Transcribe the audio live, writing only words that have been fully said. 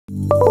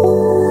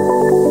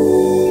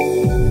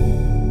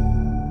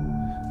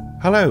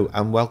Hello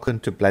and welcome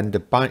to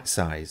Blender Bite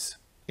Size.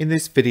 In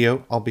this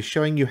video I'll be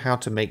showing you how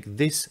to make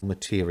this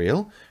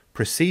material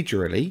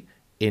procedurally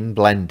in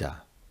Blender.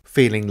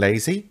 Feeling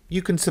lazy?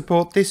 You can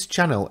support this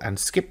channel and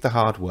skip the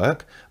hard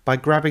work by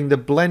grabbing the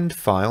blend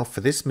file for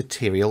this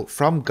material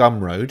from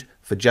Gumroad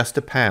for just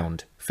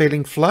 £1.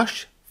 Feeling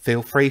flush?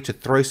 Feel free to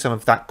throw some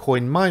of that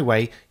coin my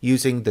way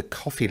using the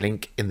coffee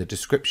link in the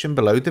description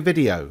below the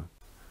video.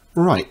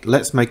 Right,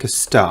 let's make a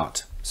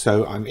start.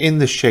 So I'm in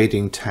the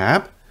shading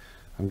tab.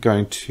 I'm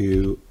going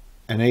to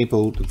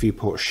enable the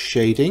viewport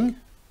shading,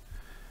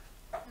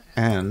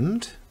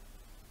 and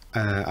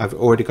I've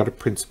already got a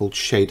principled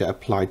shader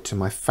applied to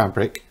my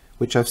fabric,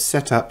 which I've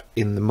set up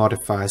in the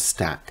modifier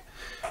stack.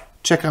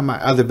 Check out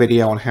my other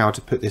video on how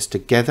to put this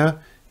together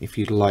if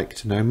you'd like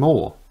to know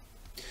more.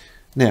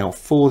 Now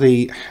for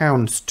the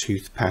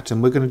Houndstooth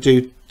pattern, we're going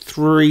to do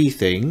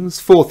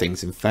four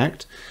things in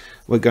fact.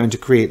 We're going to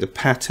create the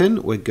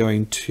pattern, we're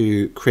going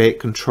to create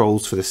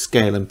controls for the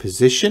scale and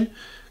position,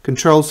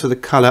 controls for the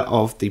color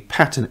of the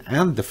pattern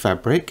and the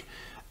fabric,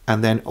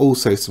 and then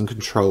also some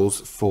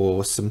controls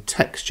for some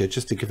texture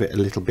just to give it a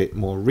little bit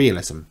more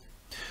realism.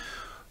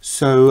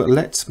 So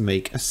let's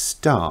make a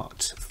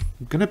start.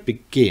 I'm going to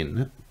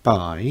begin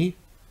by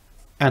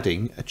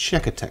adding a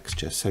checker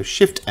texture. So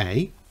Shift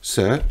A,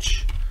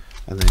 search,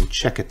 and then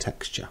checker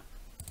texture.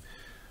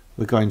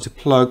 We're going to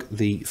plug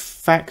the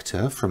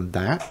factor from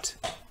that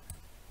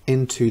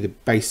into the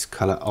base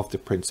color of the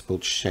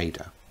principled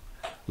shader.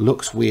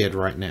 Looks weird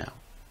right now.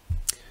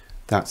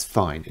 That's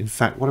fine. In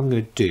fact, what I'm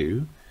going to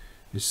do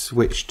is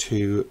switch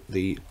to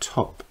the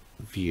top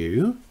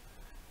view,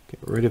 get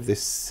rid of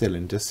this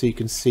cylinder so you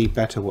can see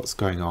better what's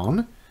going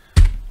on,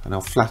 and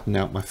I'll flatten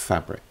out my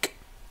fabric.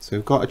 So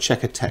we've got a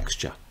checker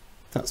texture.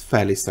 That's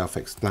fairly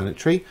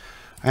self-explanatory.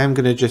 I am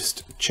going to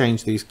just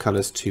change these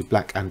colors to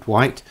black and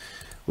white.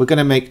 We're going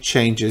to make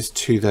changes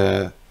to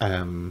the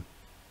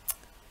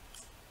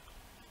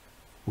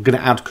we're going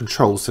to add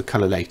controls for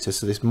color later,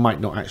 so this might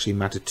not actually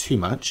matter too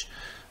much,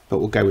 but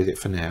we'll go with it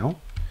for now.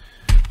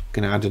 I'm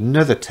going to add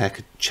another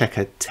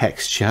checker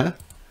texture.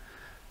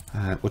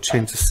 We'll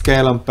change the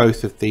scale on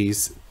both of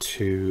these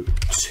to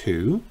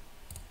 2.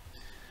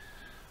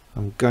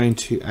 I'm going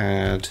to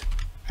add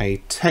a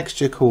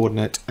texture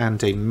coordinate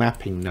and a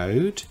mapping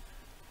node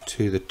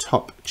to the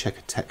top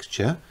checker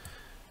texture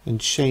and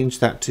change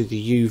that to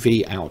the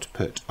UV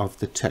output of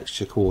the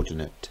texture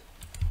coordinate.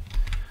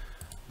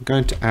 I'm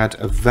going to add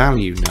a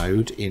value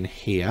node in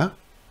here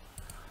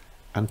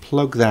and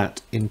plug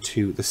that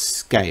into the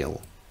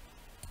scale.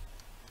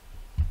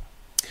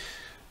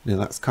 Now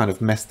that's kind of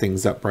messed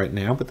things up right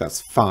now, but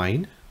that's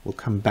fine. We'll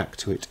come back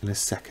to it in a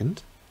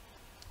second.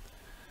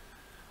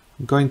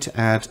 I'm going to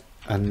add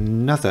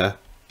another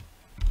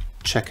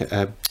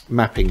checker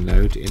mapping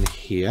node in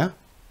here.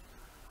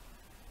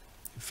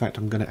 In fact,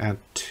 I'm going to add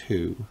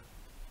 2.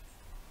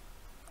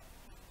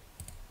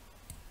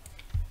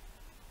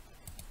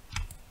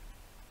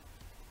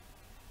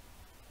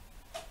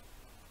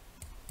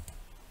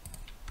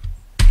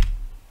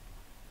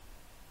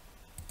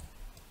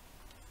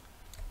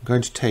 I'm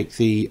going to take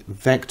the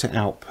vector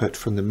output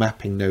from the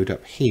mapping node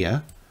up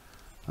here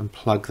and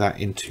plug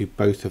that into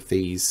both of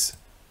these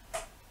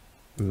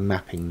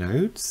mapping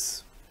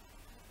nodes.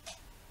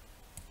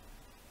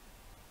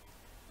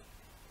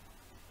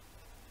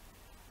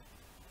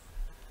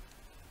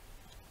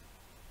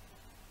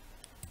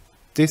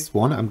 This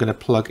one I'm going to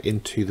plug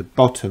into the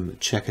bottom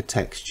checker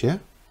texture,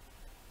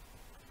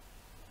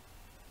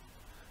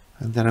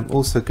 and then I'm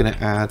also going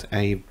to add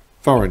a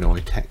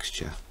Voronoi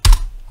texture,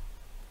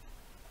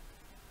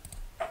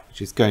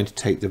 which is going to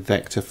take the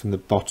vector from the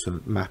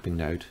bottom mapping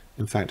node.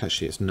 In fact,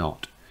 actually it's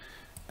not.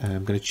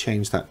 I'm going to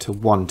change that to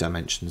 1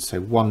 dimension, so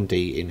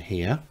 1D in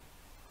here,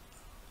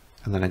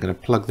 and then I'm going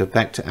to plug the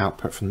vector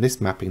output from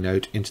this mapping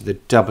node into the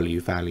W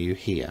value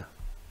here.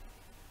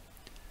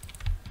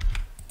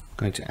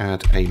 I'm going to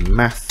add a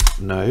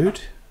math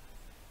node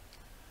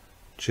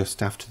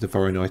just after the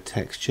Voronoi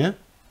texture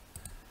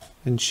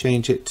and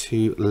change it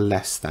to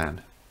less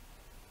than.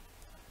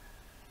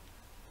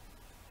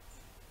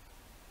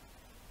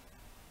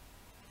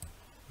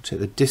 Take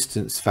the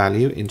distance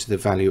value into the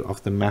value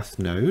of the math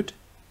node,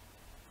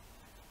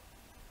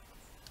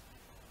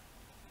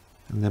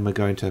 and then we're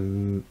going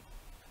to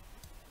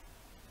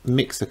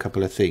mix a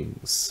couple of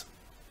things.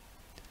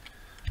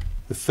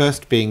 The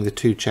first being the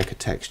 2 checker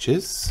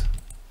textures.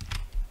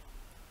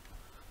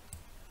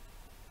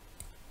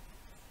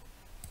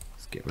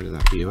 Let's get rid of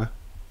that viewer.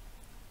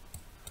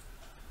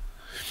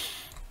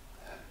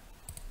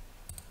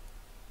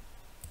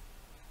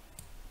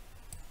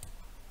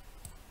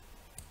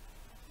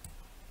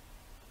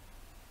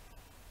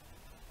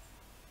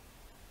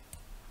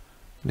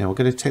 Now we're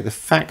going to take the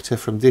factor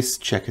from this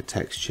checker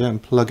texture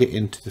and plug it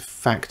into the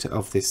factor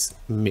of this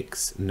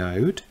mix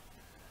node.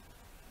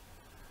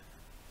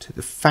 Take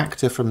the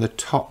factor from the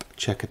top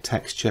checker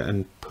texture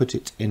and put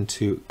it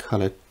into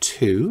color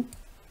 2.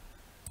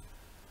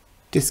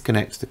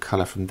 Disconnect the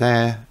color from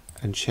there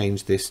and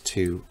change this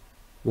to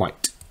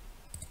white.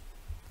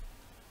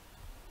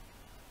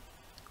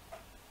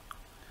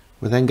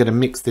 We're then going to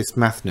mix this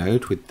math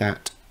node with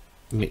that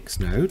mix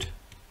node.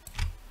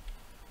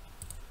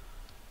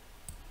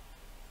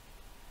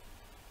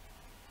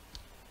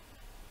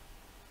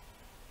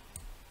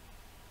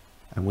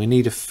 And we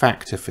need a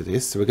factor for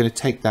this, so we're going to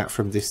take that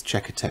from this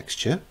checker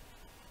texture.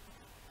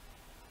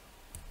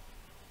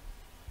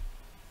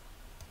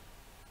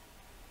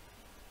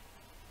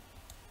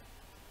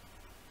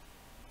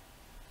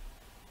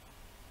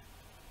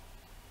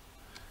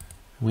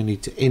 We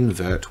need to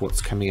invert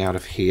what's coming out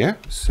of here,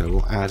 so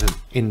we'll add an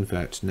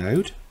invert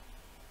node.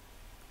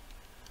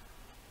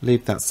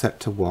 Leave that set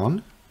to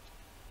 1.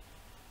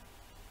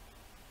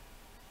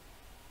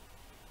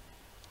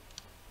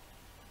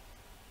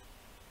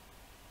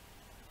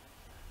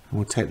 And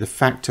we'll take the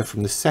factor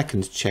from the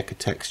second checker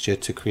texture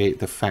to create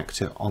the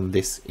factor on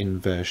this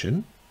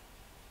inversion.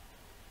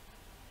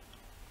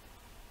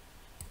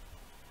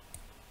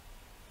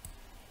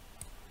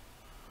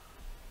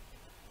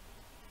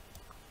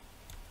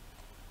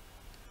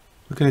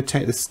 We're going to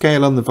take the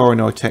scale on the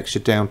Voronoi texture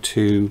down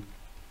to,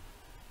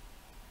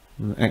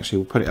 actually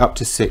we'll put it up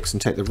to 6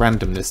 and take the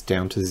randomness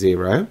down to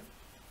 0.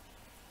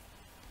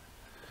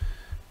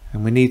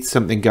 And we need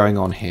something going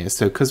on here.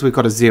 So because we've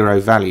got a 0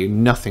 value,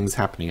 nothing's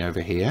happening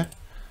over here.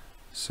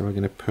 So we're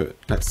going to put,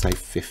 let's say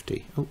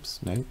 50. Oops,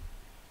 no.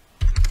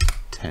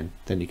 10.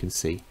 Then you can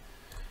see.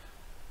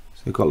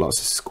 So we've got lots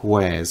of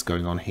squares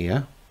going on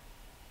here.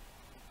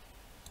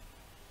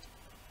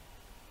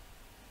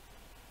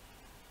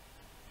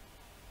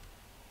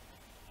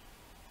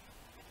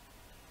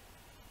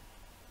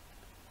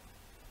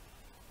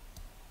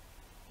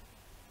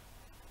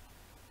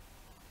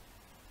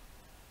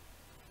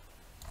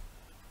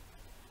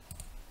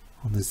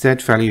 On the Z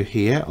value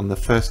here, on the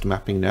first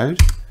mapping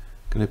node, I'm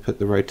going to put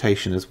the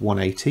rotation as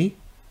 180.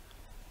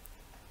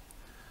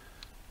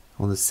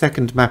 On the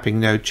second mapping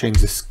node, change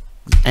the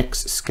X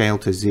scale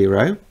to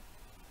 0.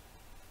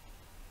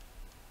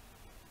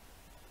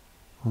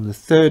 On the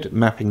third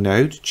mapping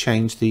node,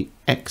 change the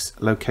X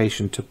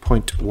location to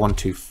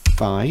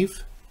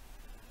 0.125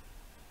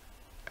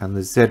 and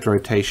the Z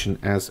rotation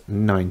as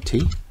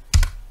 90.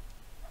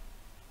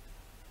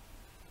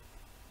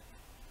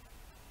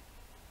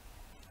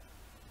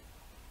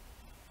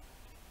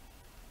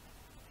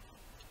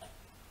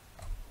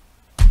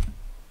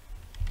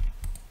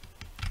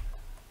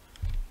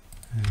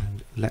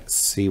 Let's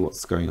see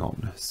what's going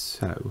on.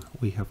 So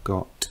we have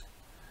got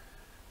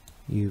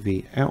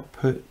UV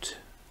output,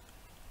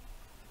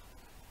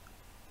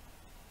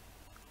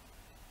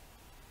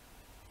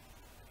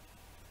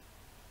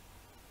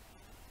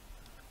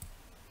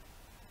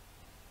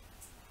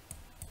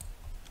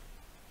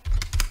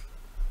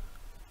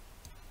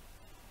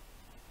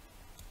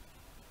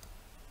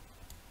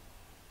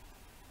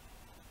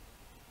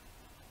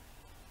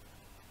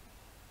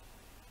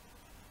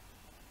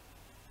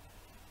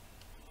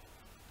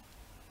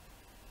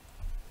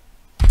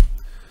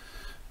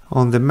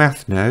 on the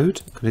math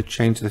node, I'm going to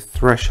change the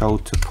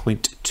threshold to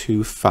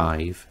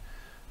 0.25,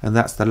 and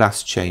that's the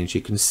last change. You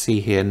can see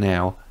here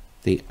now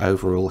the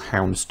overall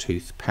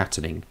houndstooth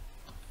patterning.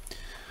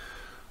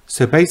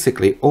 So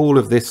basically all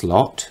of this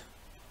lot,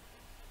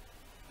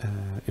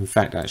 in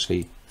fact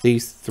actually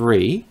these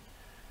three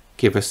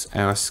give us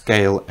our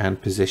scale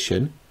and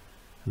position.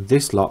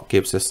 This lot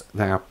gives us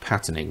our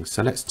patterning.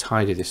 So let's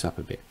tidy this up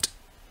a bit.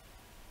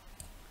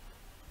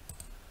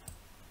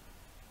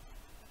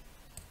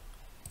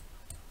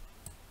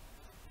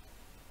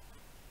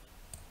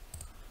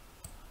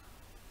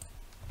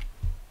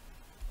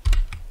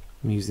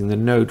 I'm using the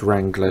node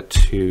wrangler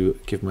to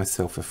give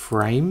myself a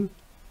frame.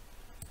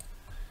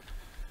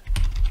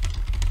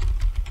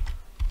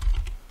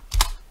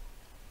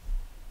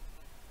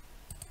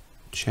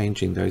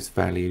 Changing those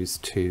values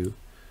to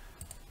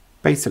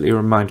basically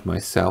remind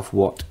myself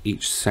what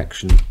each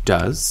section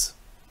does.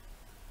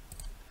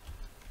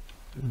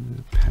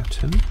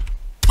 Pattern.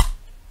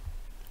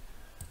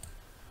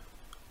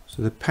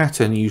 So the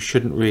pattern you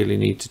shouldn't really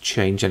need to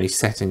change any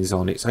settings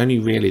on. It's only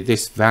really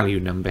this value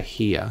number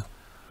here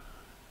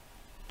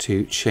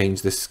to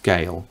change the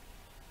scale.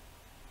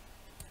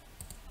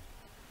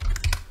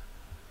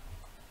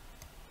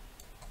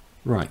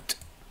 Right.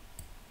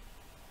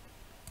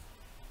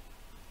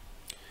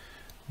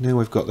 Now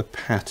we've got the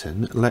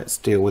pattern, let's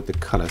deal with the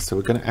colour. So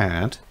we're going to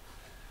add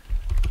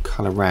a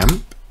colour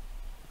ramp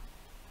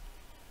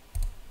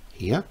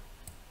here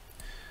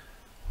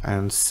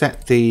and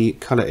set the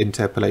colour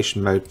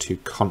interpolation mode to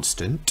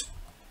constant.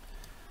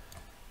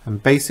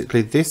 And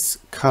basically this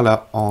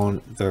colour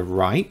on the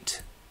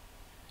right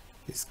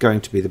is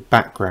going to be the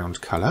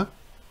background colour,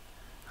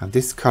 and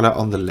this colour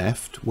on the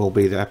left will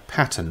be the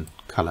pattern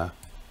colour.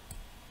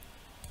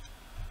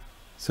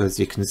 So as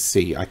you can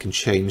see, I can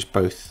change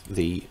both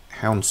the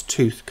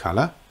houndstooth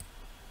colour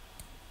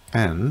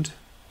and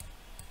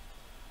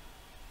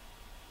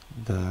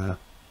the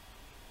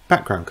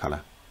background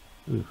colour.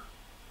 Ooh.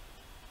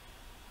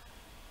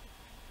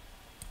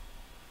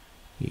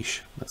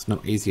 Yeesh, that's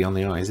not easy on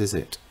the eyes, is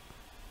it?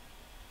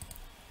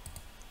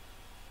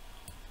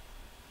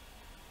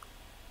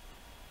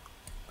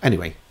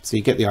 Anyway, so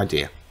you get the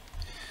idea.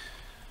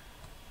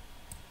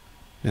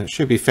 Now it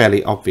should be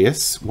fairly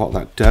obvious what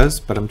that does,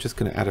 but I'm just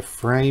going to add a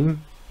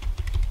frame.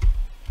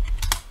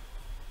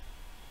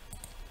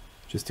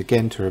 Just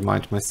again to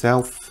remind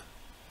myself.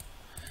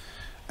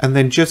 And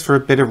then just for a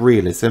bit of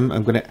realism,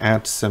 I'm going to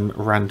add some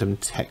random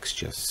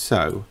texture.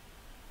 So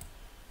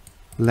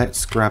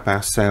let's grab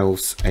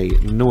ourselves a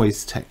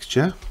noise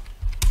texture,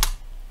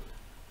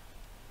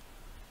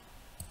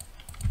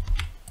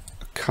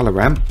 a color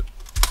ramp,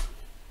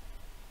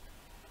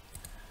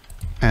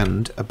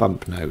 and a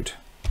bump node.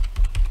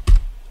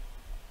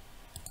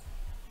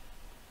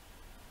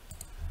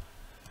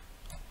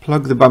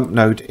 Plug the bump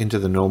node into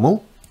the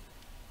normal.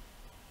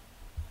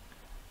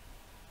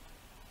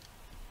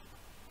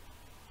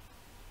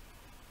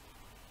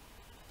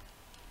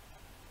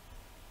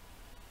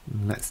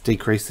 Let's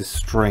decrease the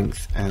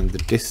strength and the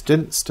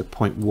distance to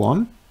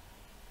 0.1.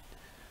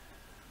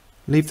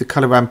 Leave the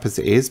color ramp as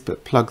it is,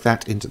 but plug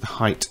that into the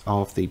height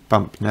of the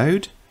bump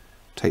node.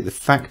 Take the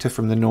factor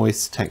from the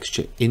noise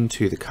texture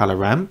into the color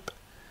ramp.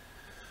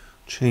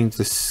 Change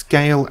the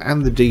scale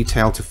and the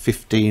detail to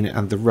 15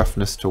 and the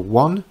roughness to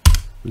 1.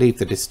 Leave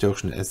the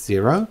distortion as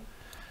 0.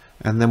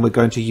 And then we're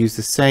going to use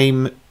the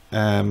same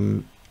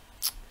UV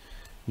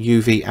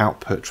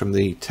output from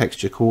the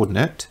texture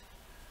coordinate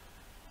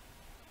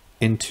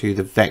into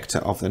the vector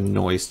of the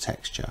noise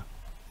texture.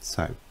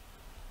 So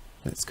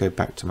let's go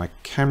back to my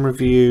camera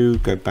view,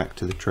 go back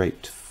to the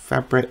draped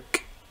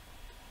fabric.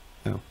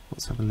 Oh,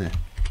 what's happened there?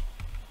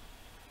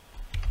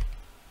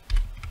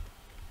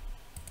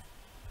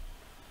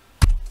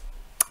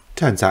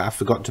 Turns out I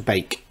forgot to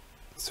bake.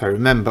 So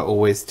remember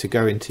always to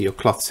go into your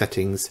cloth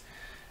settings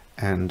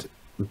and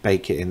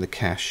bake it in the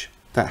cache.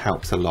 That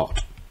helps a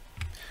lot.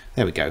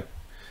 There we go.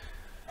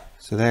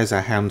 So there's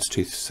our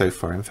houndstooth so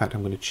far. In fact,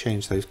 I'm going to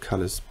change those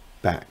colours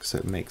back so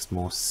it makes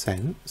more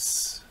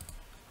sense.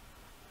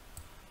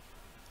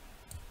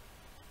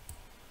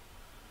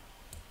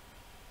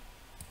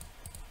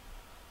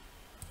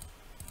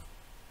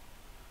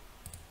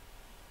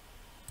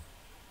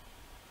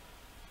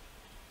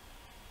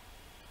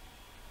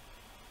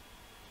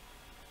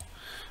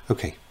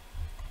 Okay,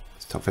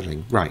 stop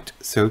fiddling. Right,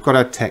 so we've got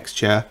our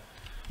texture.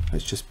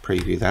 Let's just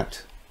preview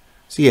that.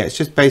 So yeah, it's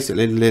just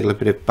basically a little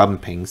bit of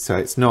bumping, so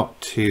it's not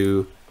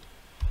too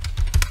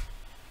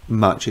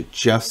much. It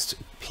just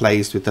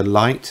plays with the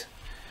light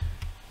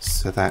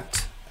so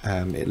that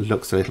it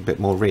looks a little bit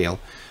more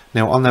real.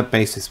 Now on that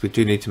basis, we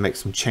do need to make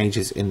some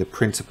changes in the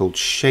principled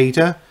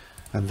shader,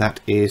 and that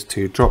is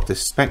to drop the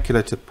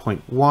specular to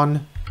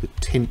 0.1, the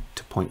tint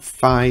to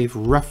 0.5,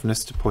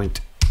 roughness to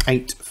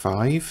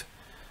 0.85.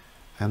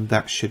 And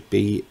that should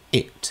be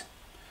it.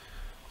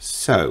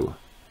 So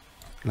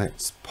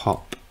let's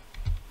pop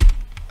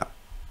a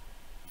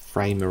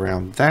frame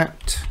around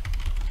that.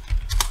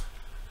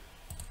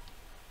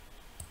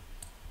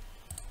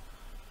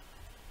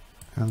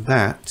 And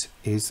that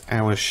is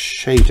our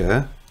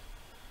shader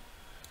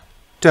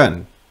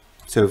done.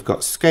 So we've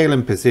got scale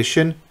and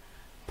position,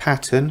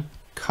 pattern,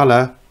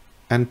 color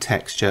and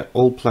texture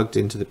all plugged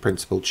into the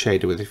principled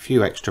shader with a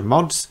few extra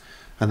mods.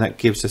 And that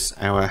gives us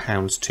our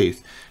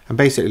houndstooth. And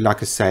basically,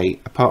 like I say,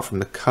 apart from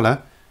the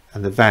color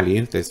and the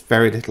value, there's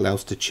very little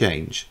else to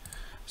change.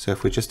 So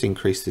if we just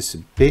increase this a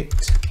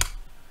bit,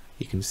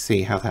 you can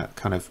see how that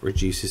kind of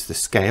reduces the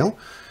scale.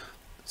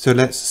 So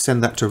let's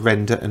send that to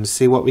render and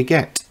see what we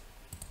get.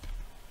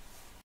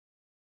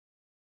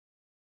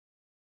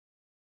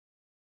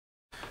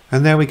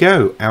 And there we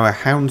go, our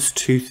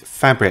houndstooth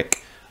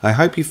fabric. I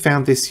hope you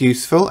found this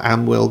useful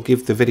and will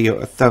give the video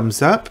a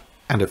thumbs up.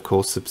 And of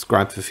course,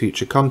 subscribe for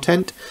future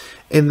content.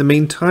 In the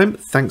meantime,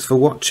 thanks for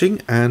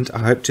watching, and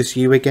I hope to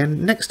see you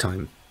again next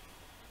time.